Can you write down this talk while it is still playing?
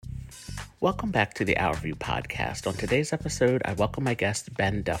Welcome back to the Our View podcast. On today's episode, I welcome my guest,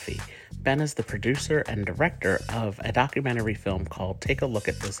 Ben Duffy. Ben is the producer and director of a documentary film called Take a Look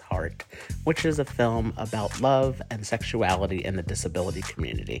at This Heart, which is a film about love and sexuality in the disability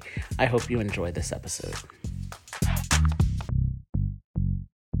community. I hope you enjoy this episode.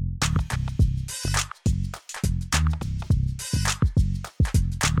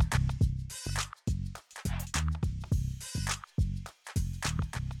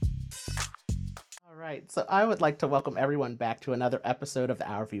 So I would like to welcome everyone back to another episode of the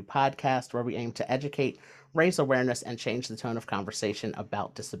Our View podcast, where we aim to educate, raise awareness, and change the tone of conversation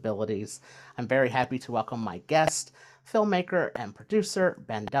about disabilities. I'm very happy to welcome my guest, filmmaker and producer,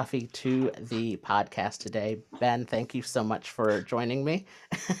 Ben Duffy, to the podcast today. Ben, thank you so much for joining me.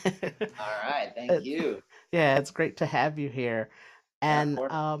 All right, thank you. Yeah, it's great to have you here. And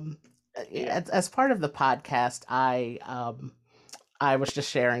as part of the podcast, I was just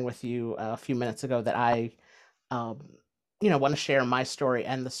sharing with you a few minutes ago that I, um, want to share my story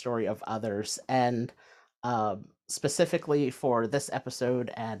and the story of others. And specifically for this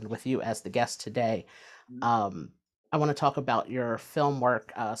episode and with you as the guest today, um, I want to talk about your film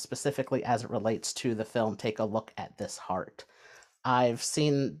work, specifically as it relates to the film Take a Look at This Heart. I've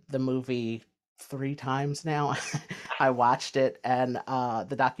seen the movie 3 times now. I watched it and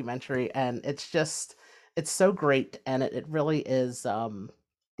the documentary, and it's so great, and it really is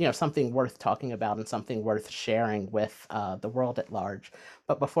something worth talking about and something worth sharing with the world at large.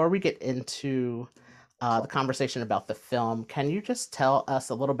 But before we get into the conversation about the film, can you just tell us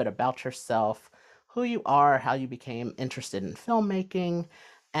a little bit about yourself, who you are, how you became interested in filmmaking,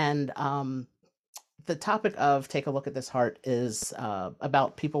 and the topic of Take a Look at This Heart is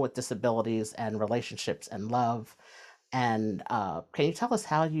about people with disabilities and relationships and love. And can you tell us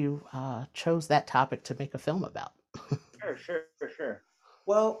how you chose that topic to make a film about? Sure.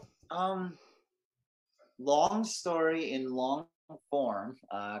 Well, long story in long form,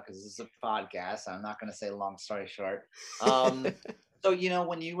 because this is a podcast. I'm not going to say long story short. So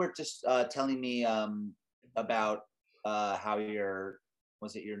when you were just telling me about how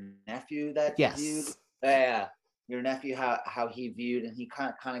was it your nephew that viewed? Yes. Yeah, your nephew, how he viewed, and he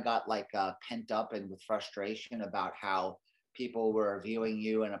kind of got like pent up and with frustration about how people were viewing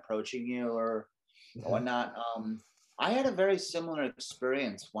you and approaching you or whatnot. I had a very similar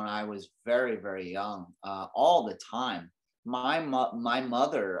experience when I was very, very young, all the time. My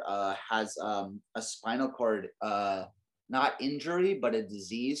mother has a spinal cord, not injury, but a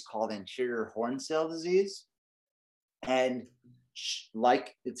disease called anterior horn cell disease. And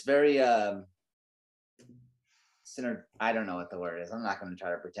like, it's very, I don't know what the word is. I'm not going to try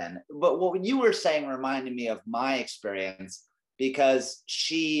to pretend. But what you were saying reminded me of my experience because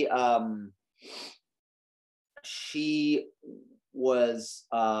she was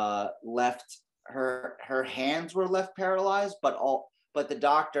left, her hands were left paralyzed, but the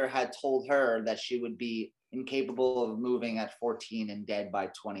doctor had told her that she would be incapable of moving at 14 and dead by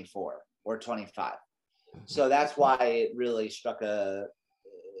 24 or 25. So that's why it really struck a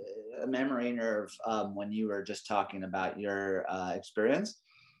memory nerve when you were just talking about your experience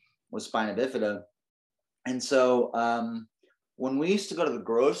with spina bifida. And so when we used to go to the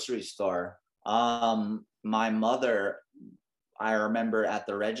grocery store, my mother, I remember at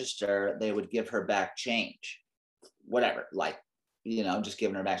the register, they would give her back change, whatever, like, just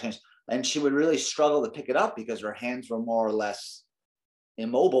giving her back change. And she would really struggle to pick it up because her hands were more or less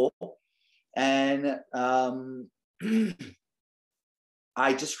immobile. And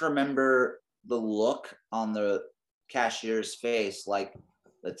I just remember the look on the cashier's face, like,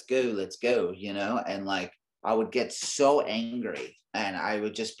 let's go, and like, I would get so angry and I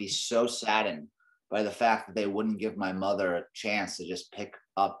would just be so saddened by the fact that they wouldn't give my mother a chance to just pick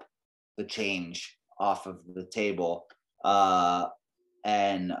up the change off of the table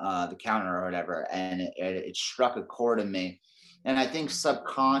and the counter or whatever. And it struck a chord in me. And I think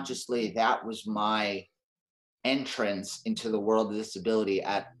subconsciously that was my entrance into the world of disability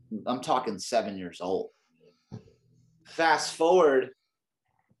I'm talking 7 years old. Fast forward,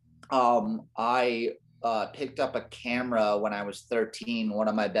 I picked up a camera when I was 13. One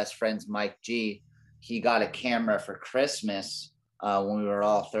of my best friends, Mike G, he got a camera for Christmas when we were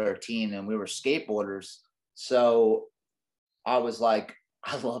all 13 and we were skateboarders. So I was like,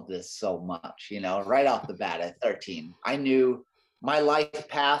 I love this so much, right off the bat at 13. I knew my life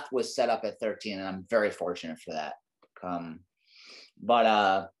path was set up at 13 and I'm very fortunate for that.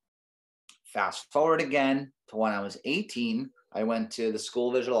 But fast forward again to when I was 18, I went to the School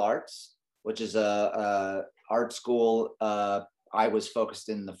of Visual Arts, which is a art school. I was focused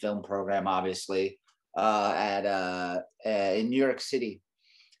in the film program, obviously, in New York City.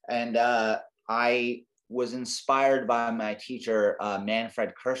 And I was inspired by my teacher,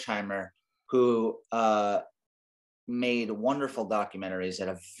 Manfred Kirschheimer, who made wonderful documentaries at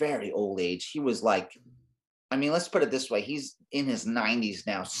a very old age. He was like, I mean, let's put it this way. He's in his 90s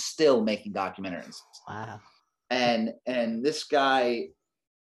now, still making documentaries. Wow. And this guy,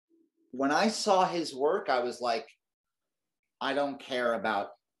 when I saw his work, I was like, I don't care about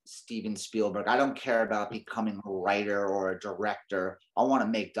Steven Spielberg. I don't care about becoming a writer or a director. I want to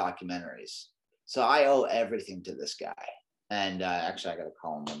make documentaries. So I owe everything to this guy. And actually, I got to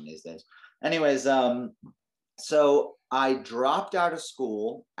call him one of these days. Anyways, so I dropped out of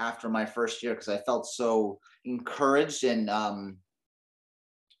school after my first year because I felt so encouraged and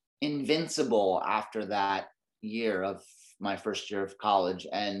invincible after that year of my first year of college.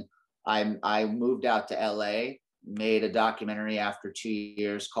 And I moved out to LA, made a documentary after 2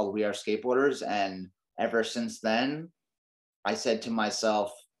 years called We Are Skateboarders. And ever since then, I said to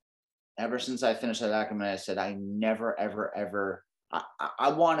myself, ever since I finished that documentary, I said, I never, ever, ever, I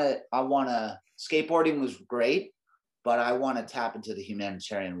want to, skateboarding was great, but I want to tap into the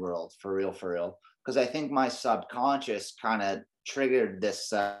humanitarian world for real. Because I think my subconscious kind of triggered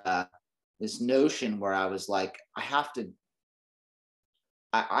this, this notion where I was like, I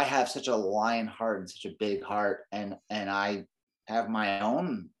have such a lion heart and such a big heart, and I have my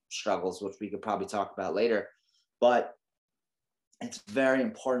own struggles, which we could probably talk about later, but it's very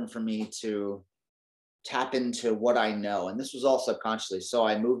important for me to tap into what I know. And this was all subconsciously. So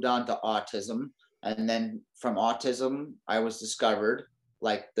I moved on to autism, and then from autism, I was discovered,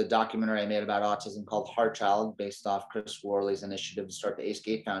 like the documentary I made about autism called Heart Child, based off Chris Worley's initiative to start the Ace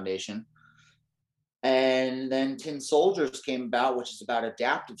Gate Foundation. And then Tin Soldiers came about, which is about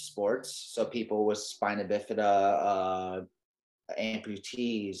adaptive sports. So people with spina bifida,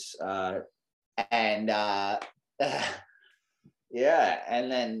 amputees, and yeah.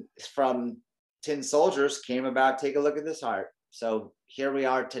 And then from Tin Soldiers came about Take a Look at This Heart. So here we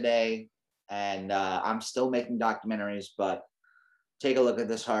are today, and I'm still making documentaries, but Take a Look at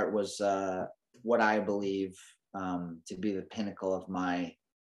This Heart was what I believe to be the pinnacle of my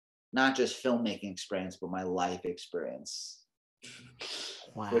not just filmmaking experience, but my life experience.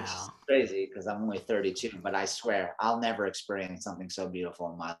 Wow. Which is crazy because I'm only 32, but I swear I'll never experience something so beautiful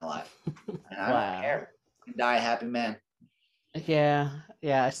in my life. And I don't care. I die a happy man. Yeah,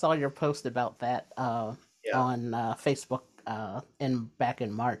 I saw your post about that on Facebook back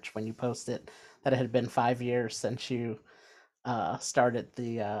in March when you posted that it had been 5 years since you started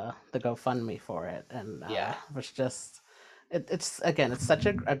the GoFundMe for it, and it was just it's such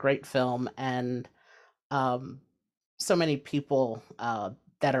a great film, and so many people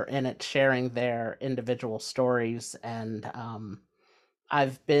that are in it sharing their individual stories, and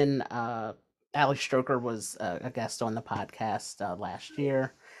I've been Ali Stroker was a guest on the podcast last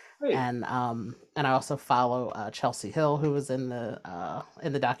year. Great. And I also follow Chelsea Hill, who was in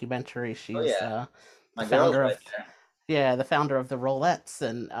the documentary. She's the founder of the founder of the Rolettes,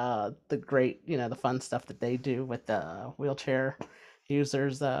 and the great, the fun stuff that they do with the wheelchair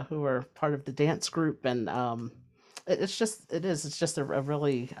users who are part of the dance group. And it's just a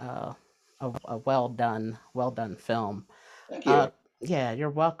really a well done film. Thank you. Yeah, you're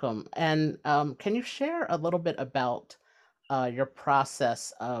welcome. And can you share a little bit about your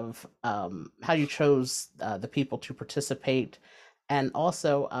process of how you chose the people to participate? And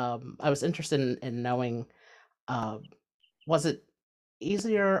also, I was interested in knowing, uh, was it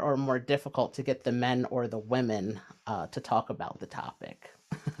easier or more difficult to get the men or the women to talk about the topic?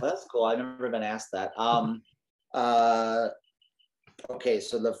 Well, that's cool. I've never been asked that. Okay,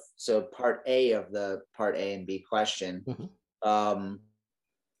 so part A of the part A and B question. Mm-hmm.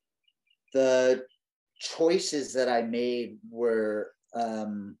 The choices that I made were,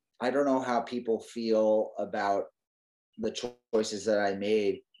 I don't know how people feel about the choices that I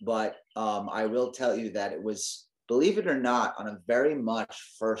made, but I will tell you that it was, believe it or not, on a very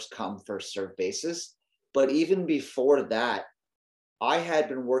much first come, first serve basis. But even before that, I had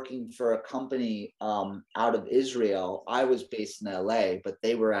been working for a company out of Israel. I was based in LA, but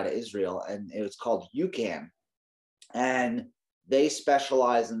they were out of Israel, and it was called UCAN. And they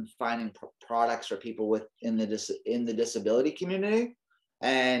specialize in finding products for people in the disability community.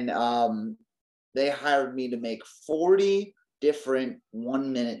 And they hired me to make 40 different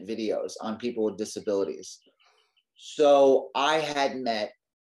 1-minute videos on people with disabilities. So I had met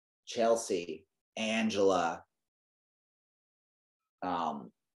Chelsea, Angela.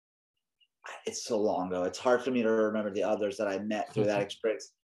 It's so long ago. It's hard for me to remember the others that I met through that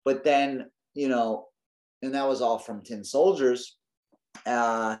experience. But then, and that was all from Tin Soldiers.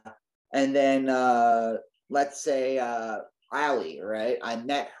 And then let's say Allie, right? I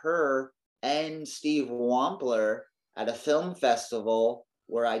met her and Steve Wampler at a film festival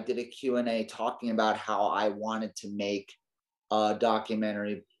where I did a Q&A talking about how I wanted to make a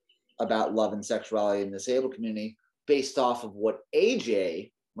documentary about love and sexuality in the disabled community based off of what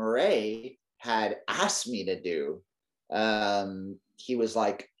AJ Murray had asked me to do. He was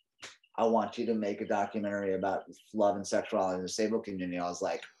like, I want you to make a documentary about love and sexuality in the disabled community. I was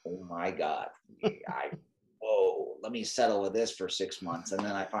like, oh my God, let me settle with this for 6 months. And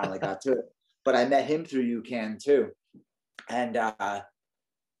then I finally got to it. But I met him through UCAN too. And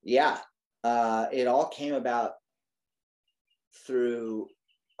it all came about through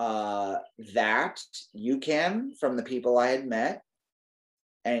that UCAN from the people I had met,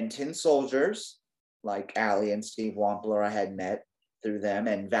 and Tin Soldiers like Ali and Steve Wampler I had met through them,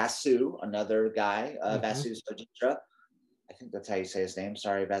 and Vasu, another guy, Vasu Sojitra. I think that's how you say his name.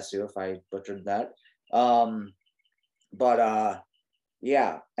 Sorry, Vasu, if I butchered that.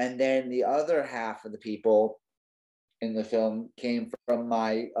 Yeah. And then the other half of the people in the film came from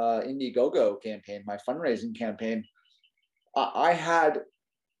my Indiegogo campaign, my fundraising campaign. I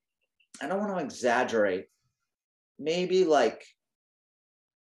don't want to exaggerate, maybe like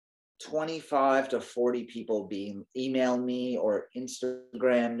 25 to 40 people email me or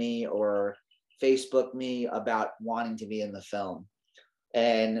Instagram me or Facebook me about wanting to be in the film.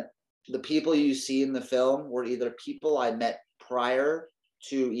 And the people you see in the film were either people I met prior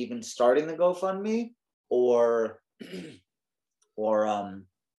to even starting the GoFundMe, or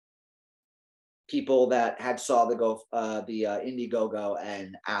people that had saw the Indiegogo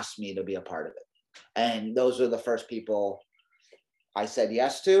and asked me to be a part of it. And those were the first people I said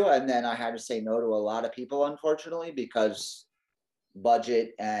yes to. And then I had to say no to a lot of people, unfortunately, because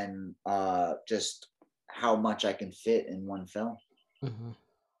budget and just how much I can fit in one film.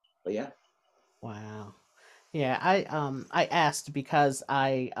 But yeah. Wow. Yeah, I asked because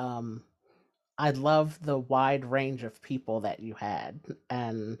I love the wide range of people that you had,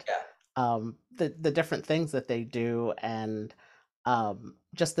 and the different things that they do, and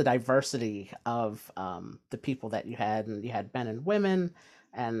just the diversity of the people that you had. And you had men and women,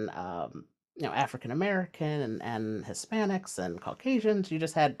 and African American, and Hispanics and Caucasians. You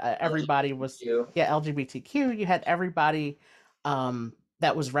just had everybody was LGBTQ. You had everybody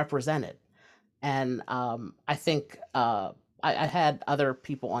that was represented. And I think I had other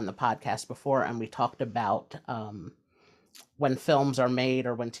people on the podcast before, and we talked about when films are made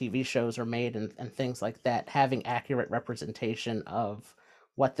or when TV shows are made, and things like that, having accurate representation of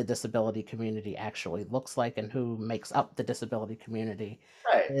what the disability community actually looks like and who makes up the disability community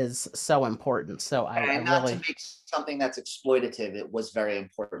is so important. So I not really, to make something that's exploitative, it was very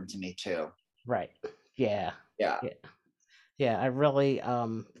important to me too. Right. Yeah. Yeah. Yeah, I really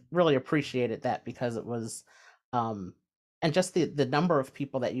appreciated that, because it was and just the number of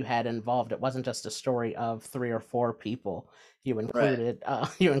people that you had involved. It wasn't just a story of 3 or 4 people. You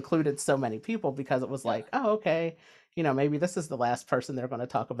included so many people, because it was like, oh, okay, maybe this is the last person they're going to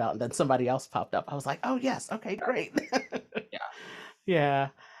talk about, and then somebody else popped up. I was like, oh yes, okay, great. Yeah.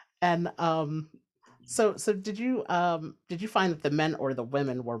 And so did you find that the men or the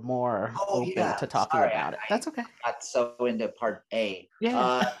women were more open to talking about it? That's okay. I got so into part A.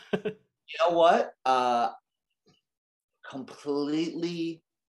 Yeah. You know what? Completely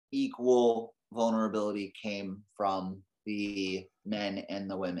equal vulnerability came from the men and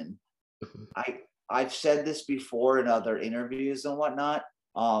the women. I've said this before in other interviews and whatnot.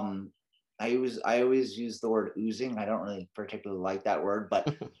 I always use the word oozing. I don't really particularly like that word,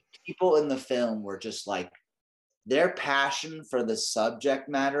 but people in the film were just like, their passion for the subject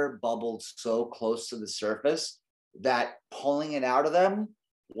matter bubbled so close to the surface that pulling it out of them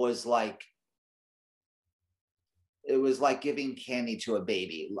was like, it was like giving candy to a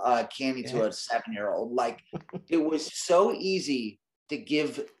baby, candy to a 7-year-old. Like, it was so easy to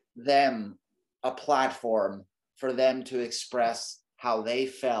give them a platform for them to express how they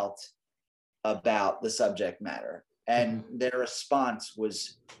felt about the subject matter. And their response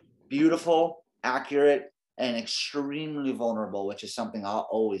was beautiful, accurate, and extremely vulnerable, which is something I'll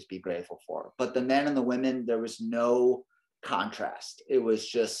always be grateful for. But the men and the women, there was no contrast. It was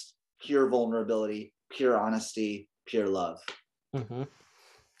just pure vulnerability, pure honesty, pure love.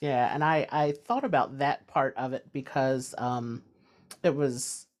 Yeah, and I thought about that part of it, because it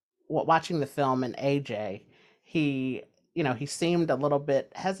was watching the film, and AJ, he he seemed a little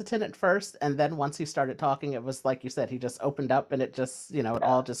bit hesitant at first, and then once he started talking, it was like you said, he just opened up, and it just it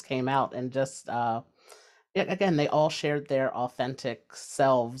all just came out. And just again, they all shared their authentic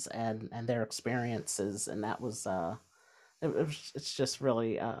selves and their experiences, and that was it's just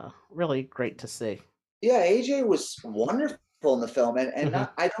really really great to see. Yeah, AJ was wonderful in the film, and Hmm.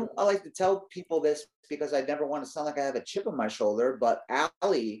 not, I like to tell people this because I never want to sound like I have a chip on my shoulder, but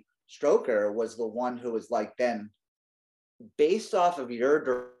Ali Stroker was the one who was like, then based off of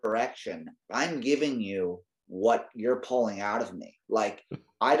your direction, I'm giving you what you're pulling out of me. Like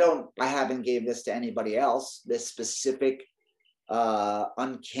I haven't gave this to anybody else, this specific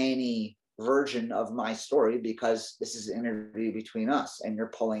uncanny version of my story, because this is an interview between us and you're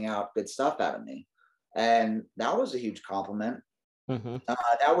pulling out good stuff out of me. And that was a huge compliment. Hmm.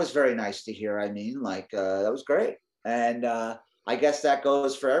 That was very nice to hear. I mean, like, that was great. And I guess that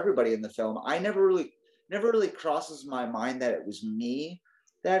goes for everybody in the film. I never really crosses my mind that it was me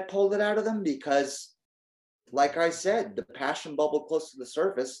that pulled it out of them, because, like I said, the passion bubble close to the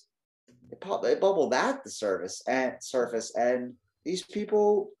surface, it bubbled at the surface, and these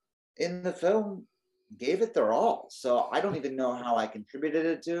people in the film gave it their all. So I don't even know how I contributed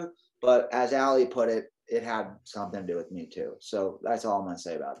it to, but as Ali put it, it had something to do with me too. So that's all I'm gonna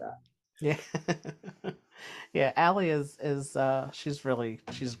say about that. Yeah. Yeah, Allie is she's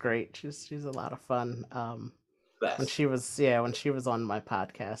great. She's a lot of fun. Best. When she was on my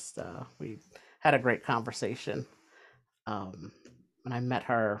podcast, we had a great conversation. Um, and I met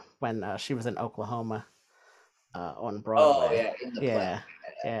her when she was in Oklahoma on Oh Broadway. yeah, in the play. Yeah,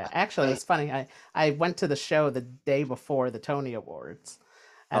 yeah. Actually, I, it's funny. I went to the show the day before the Tony Awards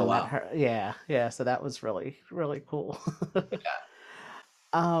oh and met wow. her. Yeah, yeah. So that was really cool. Yeah.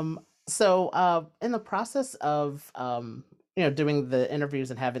 In the process of doing the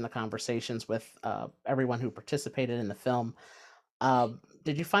interviews and having the conversations with everyone who participated in the film,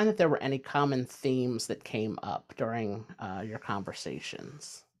 did you find that there were any common themes that came up during your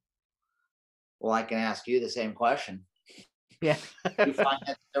conversations? Well, I can ask you the same question. Yeah. You find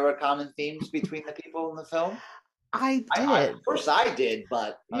that there were common themes between the people in the film? I Of did. course I did,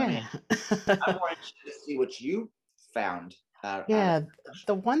 but I mean, Yeah. I'm more interested to see what you found out of Yeah. the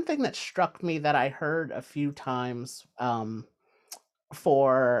The one thing that struck me that I heard a few times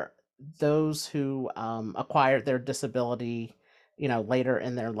for those who acquired their disability, later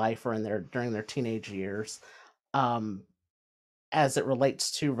in their life or in their during their teenage years, um, as it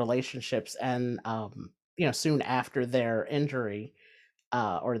relates to relationships and soon after their injury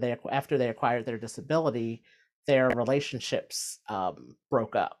or they after they acquired their disability, their relationships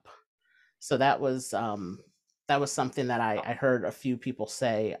broke up. So that was something that I heard a few people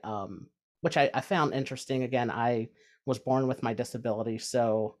say, which I found interesting. Again, I was born with my disability,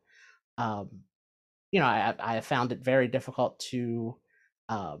 so um, I have found it very difficult to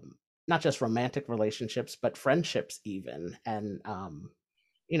not just romantic relationships, but friendships even, and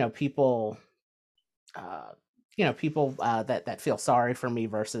people uh, people that feel sorry for me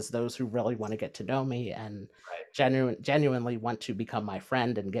versus those who really want to get to know me and right. genuinely want to become my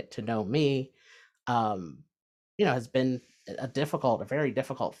friend and get to know me. Um, has been a very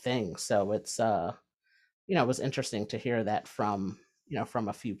difficult thing. So it was interesting to hear that from from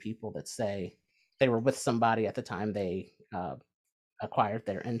a few people that say they were with somebody at the time they acquired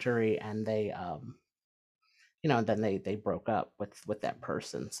their injury and they and then they broke up with that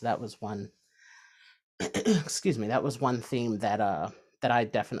person. So that was one excuse me, that was one theme that I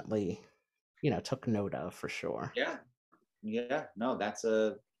definitely took note of for sure. Yeah. Yeah. No, that's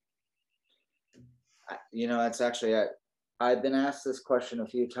a, that's actually, I've been asked this question a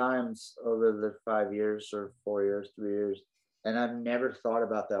few times over the 5 years or 4 years, 3 years, and I've never thought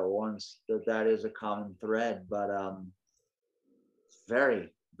about that once, that that is a common thread, but it's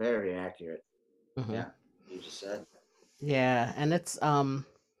very, very accurate. Hmm. Yeah. You just said. Yeah, and it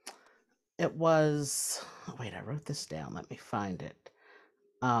was wait, I wrote this down. Let me find it.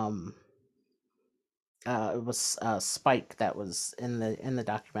 Um, it was Spike that was in the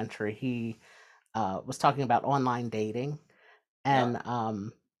documentary. He was talking about online dating, Yeah.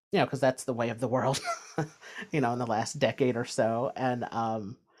 and because that's the way of the world, in the last decade or so, and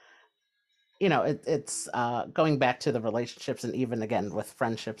it's going back to the relationships, and even again with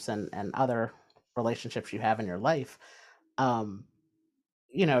friendships and other relationships you have in your life. Um,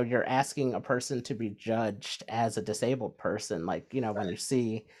 you're asking a person to be judged as a disabled person, like when you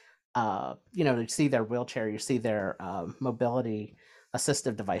see you see their wheelchair, you see their mobility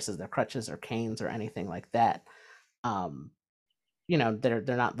assistive devices, their crutches or canes or anything like that. um they're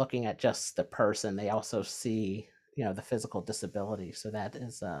not looking at just the person, they also see the physical disability. So that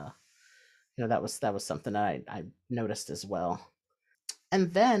is that was something that I noticed as well.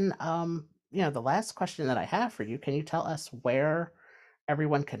 And then, the last question that I have for you, can you tell us where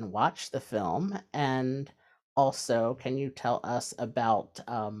everyone can watch the film? And also, can you tell us about,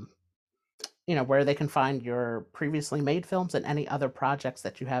 where they can find your previously made films and any other projects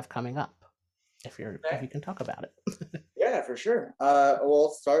that you have coming up? if you can talk about it. Yeah, for sure.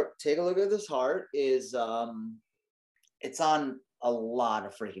 Well, take a look at this heart is it's on a lot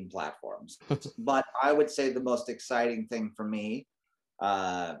of freaking platforms. But I would say the most exciting thing for me,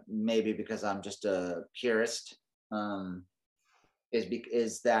 maybe because I'm just a purist, um,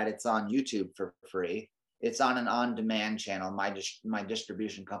 is that it's on YouTube for free. It's on an on-demand channel. My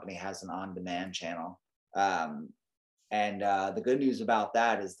distribution company has an on-demand channel, um, and the good news about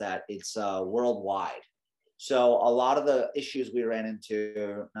that is that it's worldwide. So a lot of the issues we ran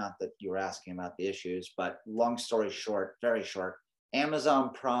into, not that you were asking about the issues, but long story short, very short,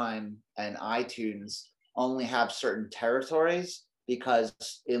 Amazon Prime and iTunes only have certain territories because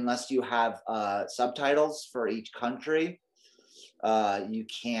unless you have subtitles for each country, you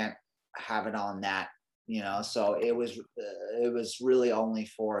can't have it on that. So it was really only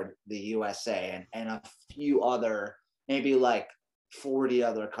for the USA and a few other, maybe like 40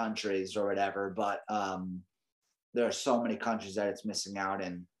 other countries or whatever. But there are so many countries that it's missing out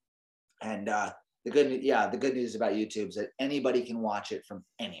in. And the good news about YouTube is that anybody can watch it from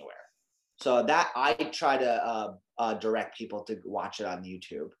anywhere. So that I try to direct people to watch it on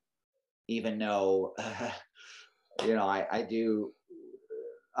YouTube, even though I do.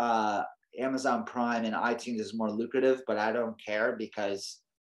 Amazon Prime and iTunes is more lucrative, but I don't care because,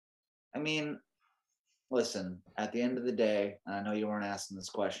 I mean, listen, at the end of the day, I know you weren't asking this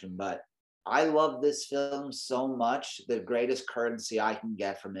question, but I love this film so much. The greatest currency I can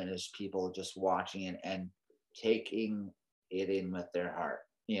get from it is people just watching it and taking it in with their heart,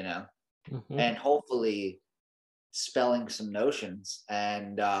 Mm-hmm. and hopefully spelling some notions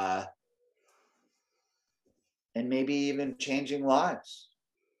and maybe even changing lives.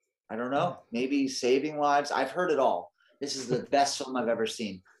 I don't Yeah. know, maybe saving lives. I've heard it all. This is the best film I've ever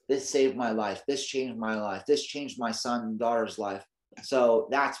seen. This saved my life. This changed my life. This changed my son and daughter's life. So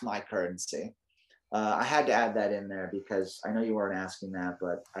that's my currency. I had to add that in there because I know you weren't asking that,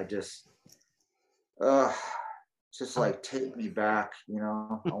 but uh, just Um, like take me back.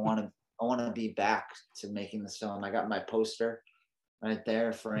 I want to be back to making this film. I got my poster right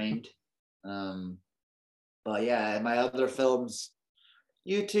there framed. Um, but yeah, my other films,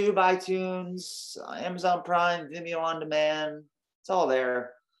 YouTube, iTunes, Amazon Prime, Vimeo on Demand. It's all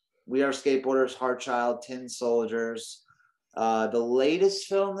there. We Are Skateboarders, Heartchild, Tin Soldiers. The latest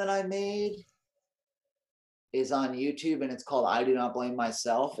film that I made is on YouTube and it's called I Do Not Blame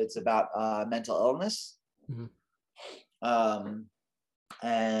Myself. It's about mental illness. mhm. Um,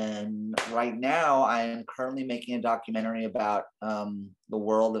 and right now, I am currently making a documentary about the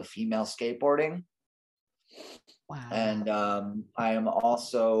world of female skateboarding. Wow. And I am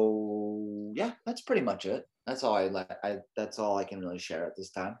also, yeah, that's pretty much it. That's all that's all I can really share at this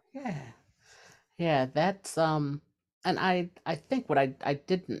time. Yeah. Yeah, that's and I think what I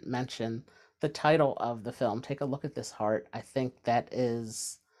didn't mention, the title of the film, Take a Look at This Heart. I think that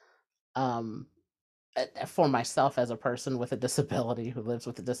is um for myself as a person with a disability who lives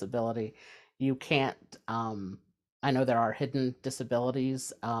with a disability, you can't I know there are hidden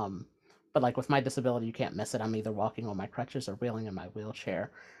disabilities, but like with my disability you can't miss it. I'm either walking on my crutches or wheeling in my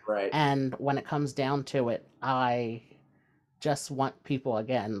wheelchair. Right. And when it comes down to it, I just want people,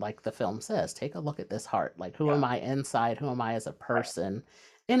 again, like the film says, take a look at this heart. Like, who Yeah. am I inside? Who am I as a Right. person?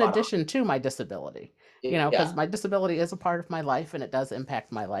 In Spot on. addition to my disability, Yeah. because my disability is a part of my life and it does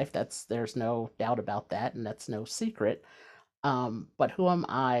impact my life. There's no doubt about that, and that's no secret. But who am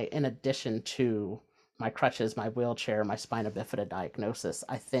I in addition to my crutches, my wheelchair, my spina bifida diagnosis?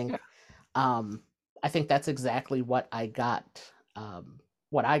 Yeah. Um, I think that's exactly what I got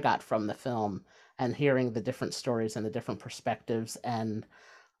from the film, and hearing the different stories and the different perspectives, and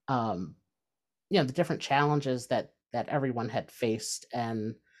um, the different challenges that everyone had faced,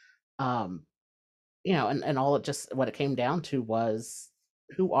 and um, and all it just what it came down to was,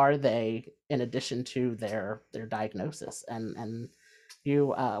 who are they in addition to their diagnosis? And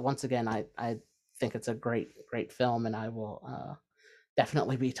you once again, I think it's a great film, and I will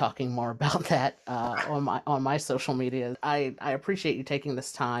definitely be talking more about that on my social media. I appreciate you taking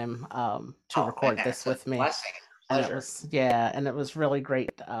this time to Oh record man, this it's a with me, blessing, and pleasure. it was really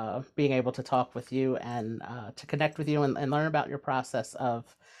great being able to talk with you, and to connect with you, and learn about your process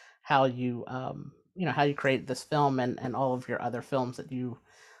of how how you created this film, and all of your other films that you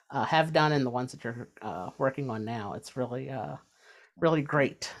have done, and the ones that you're working on now. It's really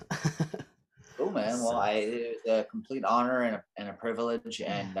great. Cool, man. Well, So it's a complete honor and a privilege,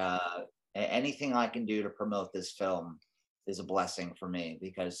 yeah. and anything I can do to promote this film is a blessing for me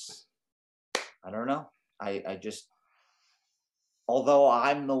because I don't know. I just, although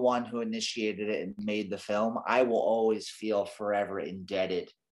I'm the one who initiated it and made the film, I will always feel forever indebted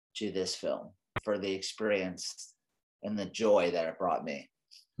to this film. for the experience and the joy that it brought me.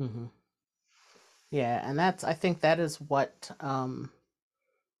 Mm-hmm. Yeah, and I think that is what I'm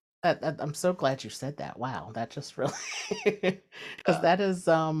so glad you said that. Wow, that just really because Yeah. that is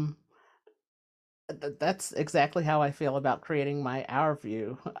that's exactly how I feel about creating my Our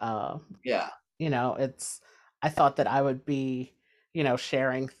View. Yeah. It's I thought that I would be,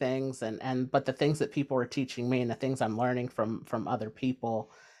 sharing things but the things that people are teaching me and the things I'm learning from other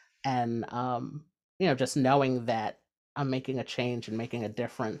people and just knowing that I'm making a change and making a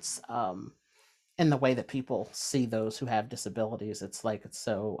difference in the way that people see those who have disabilities. It's like it's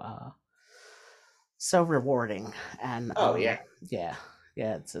so rewarding and Oh yeah. yeah.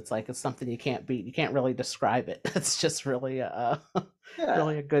 Yeah, it's like it's something you can't beat. You can't really describe it. It's just really Yeah.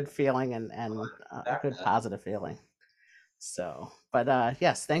 really a good feeling and a Back good then. positive feeling. So, but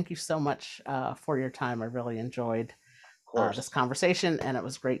yes, thank you so much for your time. I really enjoyed Of this course. conversation, and it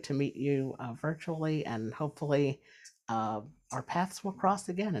was great to meet you virtually. And hopefully, uh, our paths will cross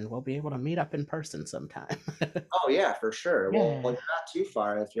again, and we'll be able to meet up in person sometime. Oh yeah, for sure. Well, Yeah. you're not too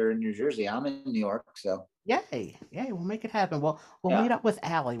far if you're in New Jersey. I'm in New York, so Yay. Yay. We'll make it happen. We'll yeah. meet up with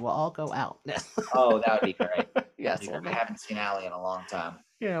Allie. We'll all go out. Oh, that would be great. That'd be Yes, great. I haven't seen Allie in a long time.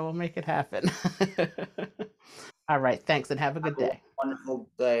 yeah, we'll make it happen. All right. Thanks and have a good Have a day. wonderful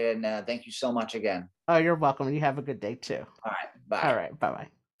day, and thank you so much again. Oh, you're welcome. You have a good day too. All right. All Bye. right. Bye bye.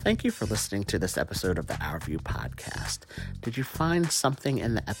 Thank you for listening to this episode of the Our View podcast. Did you find something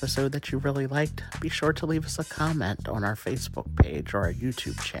in the episode that you really liked? Be sure to leave us a comment on our Facebook page or our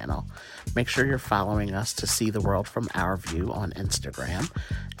YouTube channel. Make sure you're following us to see the world from Our View on Instagram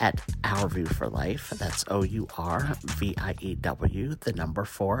at Our View for Life. That's OURVIEW, the number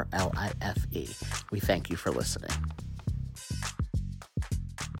 4 LIFE. We thank you for listening.